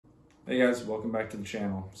Hey guys, welcome back to the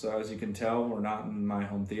channel. So as you can tell, we're not in my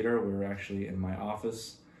home theater, we're actually in my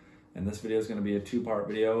office. And this video is going to be a two-part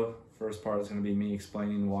video. First part is going to be me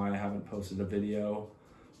explaining why I haven't posted a video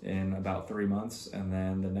in about 3 months. And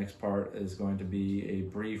then the next part is going to be a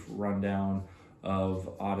brief rundown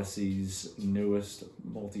of Audyssey's newest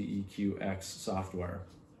MultiEQ X software.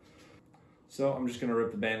 So I'm just going to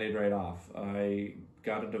rip the band-aid right off. I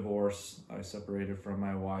got a divorce. I separated from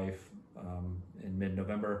my wife in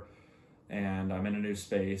mid-November. And I'm in a new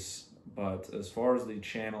space, but as far as the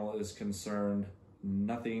channel is concerned,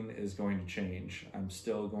 nothing is going to change. I'm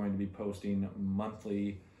still going to be posting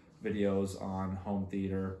monthly videos on home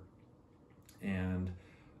theater, and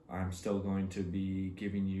I'm still going to be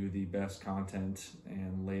giving you the best content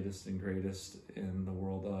and latest and greatest in the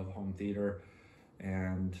world of home theater,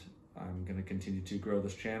 and I'm going to continue to grow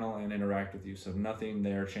this channel and interact with you, so nothing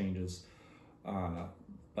there changes.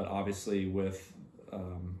 But obviously with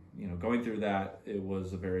going through that, it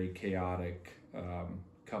was a very chaotic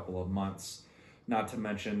couple of months. Not to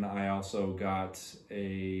mention, I also got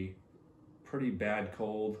a pretty bad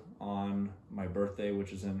cold on my birthday,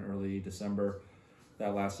 which is in early December.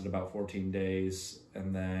 That lasted about 14 days.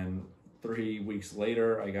 And then 3 weeks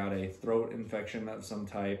later, I got a throat infection of some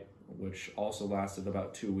type, which also lasted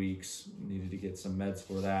about 2 weeks. Needed to get some meds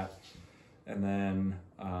for that. And then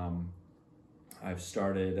I've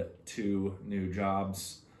started 2 new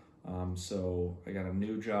jobs. So I got a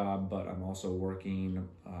new job, but I'm also working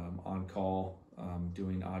on call,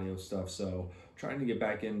 doing audio stuff. So trying to get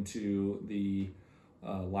back into the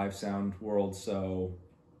live sound world. So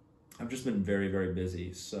I've just been very, very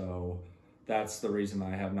busy. So that's the reason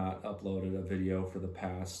I have not uploaded a video for the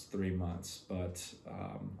past 3 months. But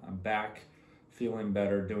I'm back, feeling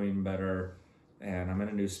better, doing better, and I'm in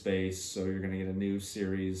a new space. So you're going to get a new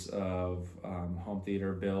series of home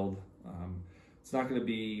theater build. It's not going to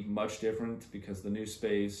be much different because the new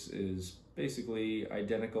space is basically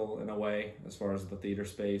identical in a way as far as the theater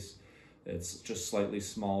space. It's just slightly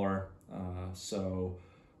smaller, so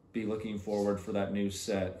be looking forward for that new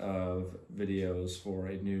set of videos for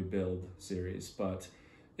a new build series. But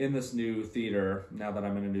in this new theater, now that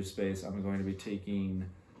I'm in a new space, I'm going to be taking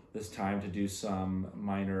this time to do some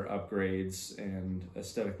minor upgrades and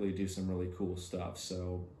aesthetically do some really cool stuff.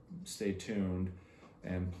 So stay tuned.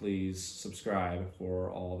 And please subscribe for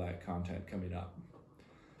all that content coming up.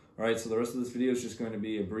 All right, so the rest of this video is just going to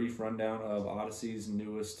be a brief rundown of Audyssey's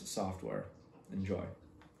newest software. Enjoy.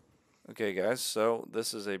 Okay guys, so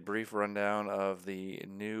this is a brief rundown of the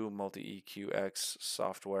new MultiEQ X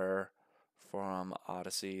software from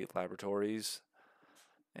Audyssey Laboratories.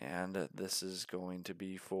 And this is going to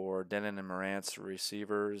be for Denon and Marantz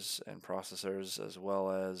receivers and processors, as well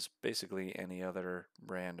as basically any other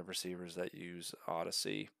brand of receivers that use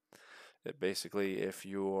Audyssey. It basically, if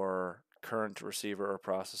your current receiver or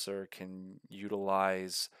processor can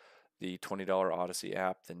utilize the $20 Audyssey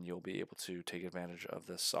app, then you'll be able to take advantage of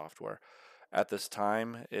this software. At this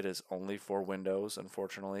time, it is only for Windows,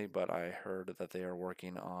 unfortunately, but I heard that they are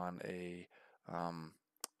working on a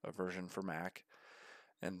version for Mac.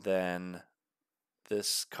 And then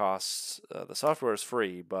this costs, the software is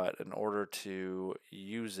free, but in order to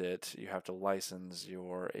use it, you have to license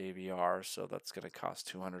your AVR, so that's going to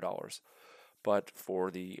cost $200. But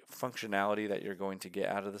for the functionality that you're going to get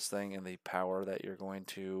out of this thing and the power that you're going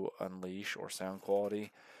to unleash, or sound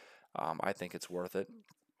quality, I think it's worth it.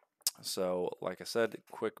 So like I said,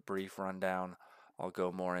 quick brief rundown. I'll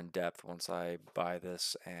go more in depth once I buy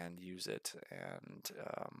this and use it and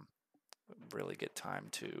really get time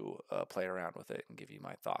to play around with it and give you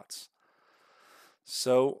my thoughts.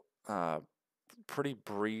 So pretty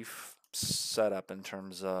brief setup in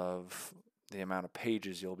terms of the amount of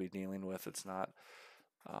pages you'll be dealing with. It's not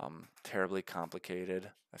terribly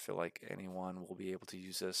complicated. I feel like anyone will be able to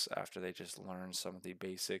use this after they just learn some of the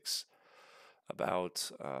basics about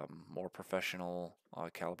more professional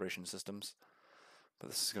calibration systems. But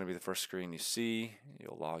this is going to be the first screen you see.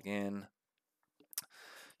 You'll log in.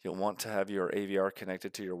 You'll want to have your AVR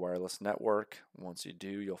connected to your wireless network. Once you do,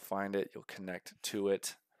 you'll find it. You'll connect to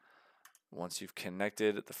it. Once you've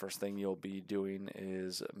connected, the first thing you'll be doing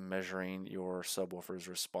is measuring your subwoofer's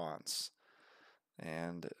response.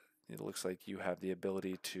 And it looks like you have the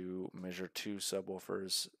ability to measure 2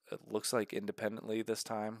 subwoofers. It looks like independently this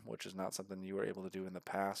time, which is not something you were able to do in the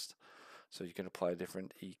past. So you can apply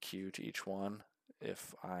different EQ to each one.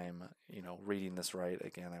 If I'm, reading this right,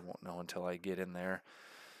 again, I won't know until I get in there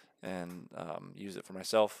and use it for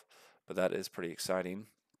myself, but that is pretty exciting.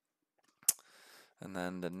 And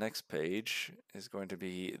then the next page is going to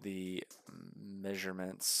be the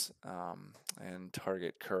measurements and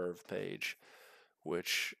target curve page,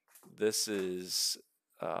 which this is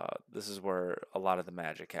where a lot of the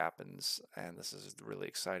magic happens, and this is really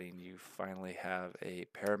exciting. You finally have a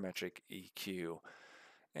parametric EQ,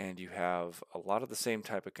 and you have a lot of the same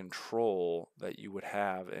type of control that you would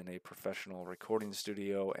have in a professional recording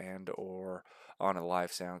studio and or on a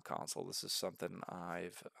live sound console. This is something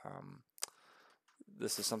I've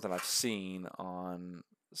seen on,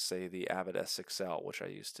 say, the Avid S6L, which I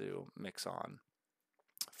used to mix on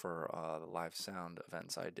for the live sound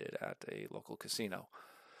events I did at a local casino.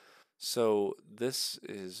 So this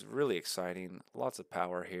is really exciting. Lots of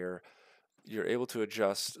power here. You're able to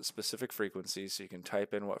adjust specific frequencies, so you can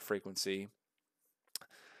type in what frequency,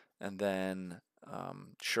 and then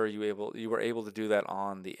sure, you were able to do that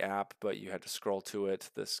on the app, but you had to scroll to it.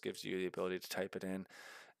 This gives you the ability to type it in.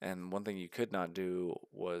 And one thing you could not do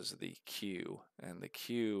was the Q. And the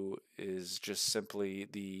Q is just simply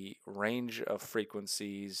the range of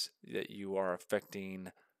frequencies that you are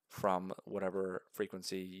affecting from whatever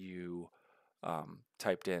frequency you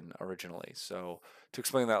typed in originally. So to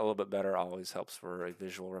explain that a little bit better always helps for a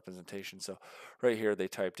visual representation. So right here they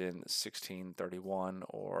typed in 1631,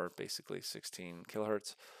 or basically 16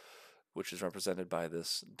 kilohertz, which is represented by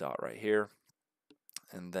this dot right here.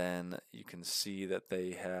 And then you can see that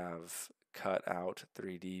they have cut out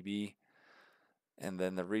 3 dB. And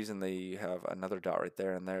then the reason they have another dot right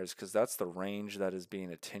there and there is because that's the range that is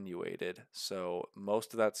being attenuated. So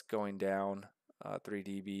most of that's going down 3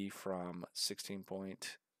 dB from 16.31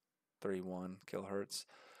 kilohertz,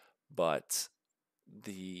 but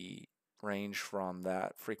the range from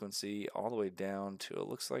that frequency all the way down to, it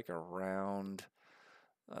looks like, around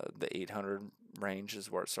the 800 range is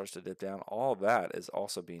where it starts to dip down. All of that is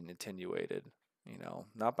also being attenuated,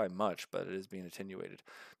 not by much, but it is being attenuated.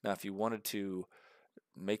 Now, if you wanted to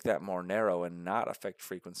make that more narrow and not affect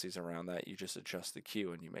frequencies around that, you just adjust the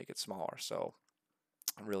Q and you make it smaller. So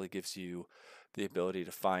it really gives you the ability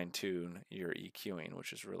to fine tune your EQing,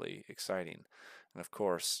 which is really exciting. And of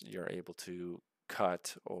course, you're able to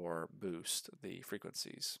cut or boost the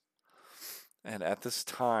frequencies. And at this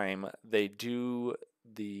time, they do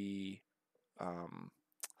they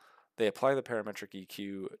apply the parametric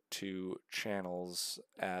EQ to channels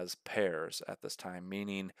as pairs at this time,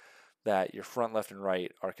 meaning that your front, left, and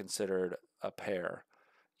right are considered a pair.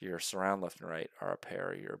 Your surround left and right are a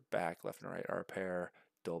pair. Your back, left, and right are a pair.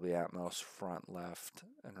 Dolby Atmos front, left,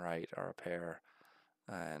 and right are a pair.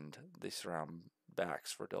 And the surround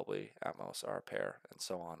backs for Dolby Atmos are a pair, and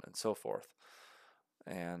so on and so forth.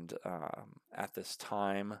 And at this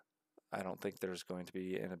time, I don't think there's going to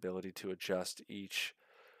be an ability to adjust each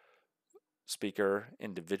speaker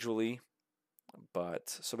individually. But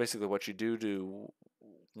so basically what you do to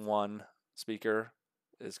one speaker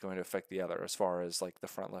is going to affect the other, as far as like the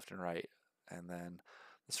front, left, and right, and then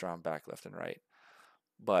the surround back, left, and right.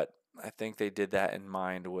 But I think they did that in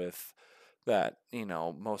mind with that,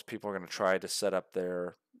 most people are going to try to set up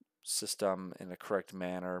their system in a correct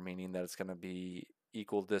manner, meaning that it's going to be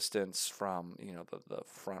equal distance from, the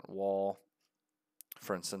front wall.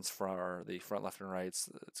 For instance, for the front, left, and right,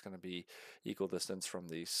 it's going to be equal distance from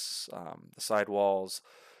the side walls,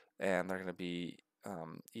 and they're going to be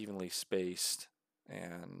evenly spaced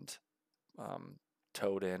and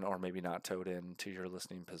towed in, or maybe not towed in, to your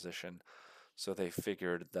listening position. So they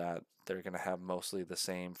figured that they're going to have mostly the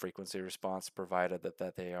same frequency response, provided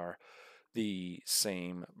that they are the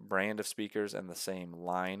same brand of speakers and the same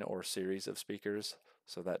line or series of speakers.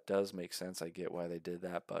 So that does make sense. I get why they did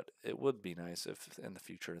that, but it would be nice if in the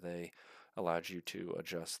future they allowed you to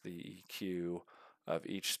adjust the EQ of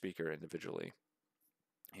each speaker individually,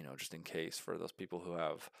 just in case, for those people who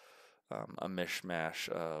have a mishmash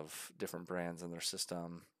of different brands in their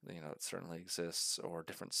system. It certainly exists, or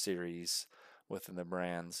different series within the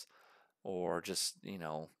brands, or just,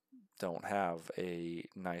 don't have a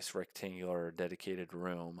nice rectangular dedicated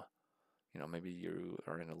room. Maybe you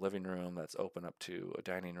are in a living room that's open up to a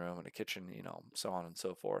dining room and a kitchen, so on and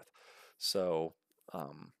so forth. So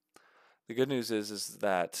the good news is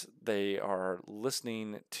that they are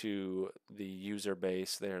listening to the user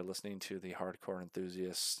base. They are listening to the hardcore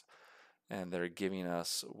enthusiasts, and they're giving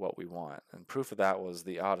us what we want. And proof of that was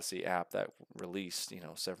the Audyssey app that released,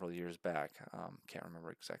 several years back. Can't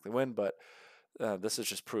remember exactly when, but this is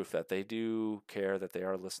just proof that they do care, that they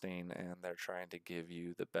are listening, and they're trying to give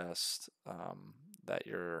you the best that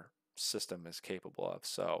your system is capable of.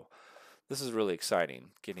 So this is really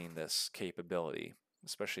exciting, getting this capability,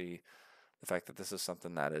 especially the fact that this is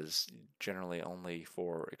something that is generally only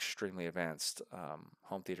for extremely advanced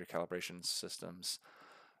home theater calibration systems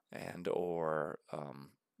and or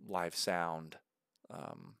live sound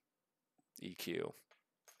EQ.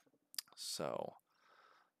 So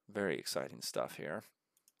very exciting stuff here.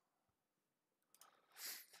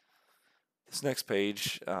 This next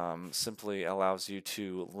page simply allows you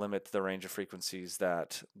to limit the range of frequencies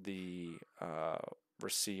that the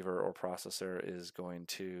receiver or processor is going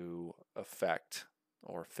to affect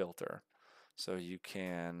or filter. So you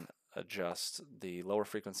can adjust the lower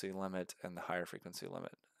frequency limit and the higher frequency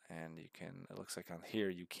limit. And you can, it looks like on here,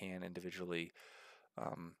 you can individually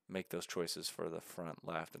make those choices for the front,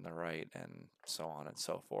 left, and the right, and so on and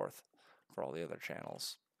so forth for all the other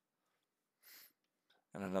channels.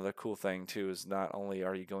 And another cool thing too is not only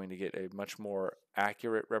are you going to get a much more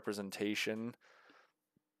accurate representation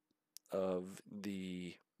of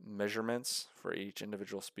the measurements for each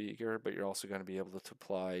individual speaker, but you're also going to be able to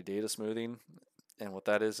apply data smoothing. And what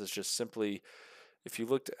that is just simply, if you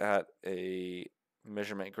looked at a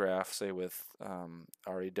measurement graph, say with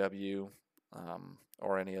REW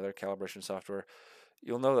or any other calibration software,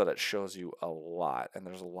 you'll know that it shows you a lot, and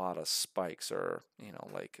there's a lot of spikes, or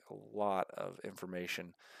like a lot of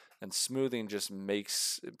information. And smoothing just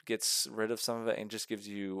gets rid of some of it and just gives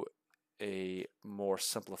you a more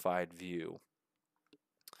simplified view.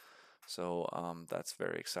 So that's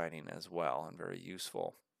very exciting as well and very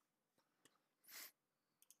useful.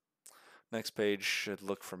 Next page should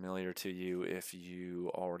look familiar to you if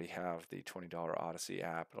you already have the $20 Audyssey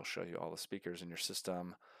app. It'll show you all the speakers in your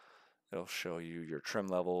system. It'll show you your trim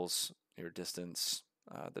levels, your distance,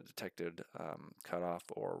 the detected cutoff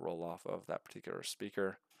or roll off of that particular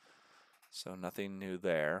speaker. So nothing new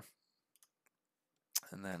there.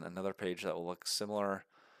 And then another page that will look similar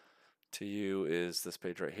to you is this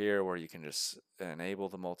page right here, where you can just enable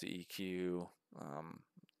the multi-EQ,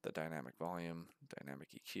 the dynamic volume, dynamic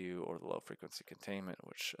EQ, or the low frequency containment,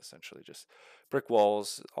 which essentially just brick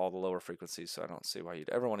walls all the lower frequencies. So I don't see why you'd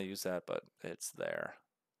ever want to use that, but it's there.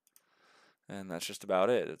 And that's just about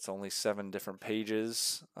it. It's only 7 different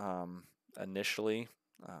pages initially.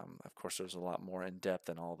 Of course, there's a lot more in depth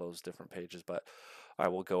in all those different pages, but I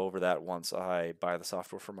will go over that once I buy the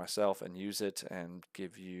software for myself and use it, and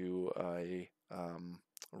give you a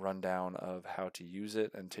rundown of how to use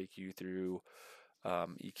it and take you through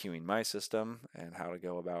EQing my system and how to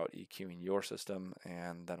go about EQing your system.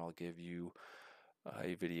 And then I'll give you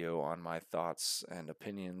a video on my thoughts and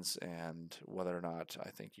opinions and whether or not I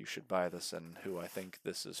think you should buy this and who I think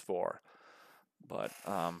this is for. But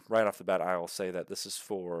right off the bat, I will say that this is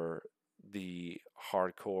for the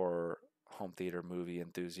hardcore home theater movie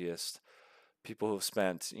enthusiast, people who've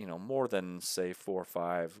spent more than say $4 or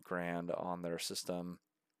 $5 grand on their system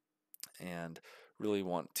and really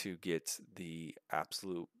want to get the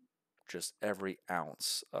absolute, just every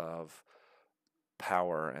ounce of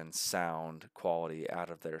power and sound quality out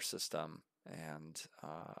of their system. And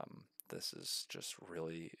this is just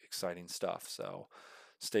really exciting stuff. So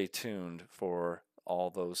stay tuned for all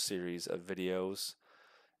those series of videos.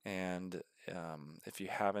 And if you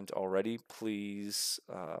haven't already, please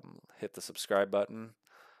hit the subscribe button.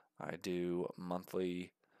 I do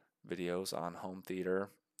monthly videos on home theater,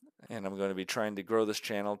 and I'm going to be trying to grow this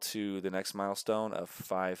channel to the next milestone of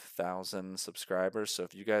 5,000 subscribers. So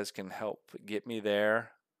if you guys can help get me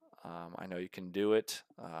there, I know you can do it.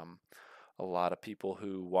 A lot of people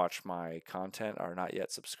who watch my content are not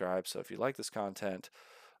yet subscribed. So if you like this content,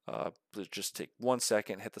 just take 1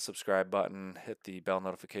 second, hit the subscribe button, hit the bell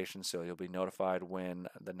notification so you'll be notified when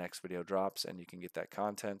the next video drops and you can get that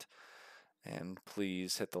content. And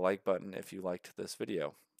please hit the like button if you liked this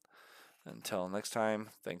video. Until next time,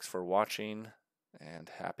 thanks for watching and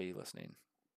happy listening.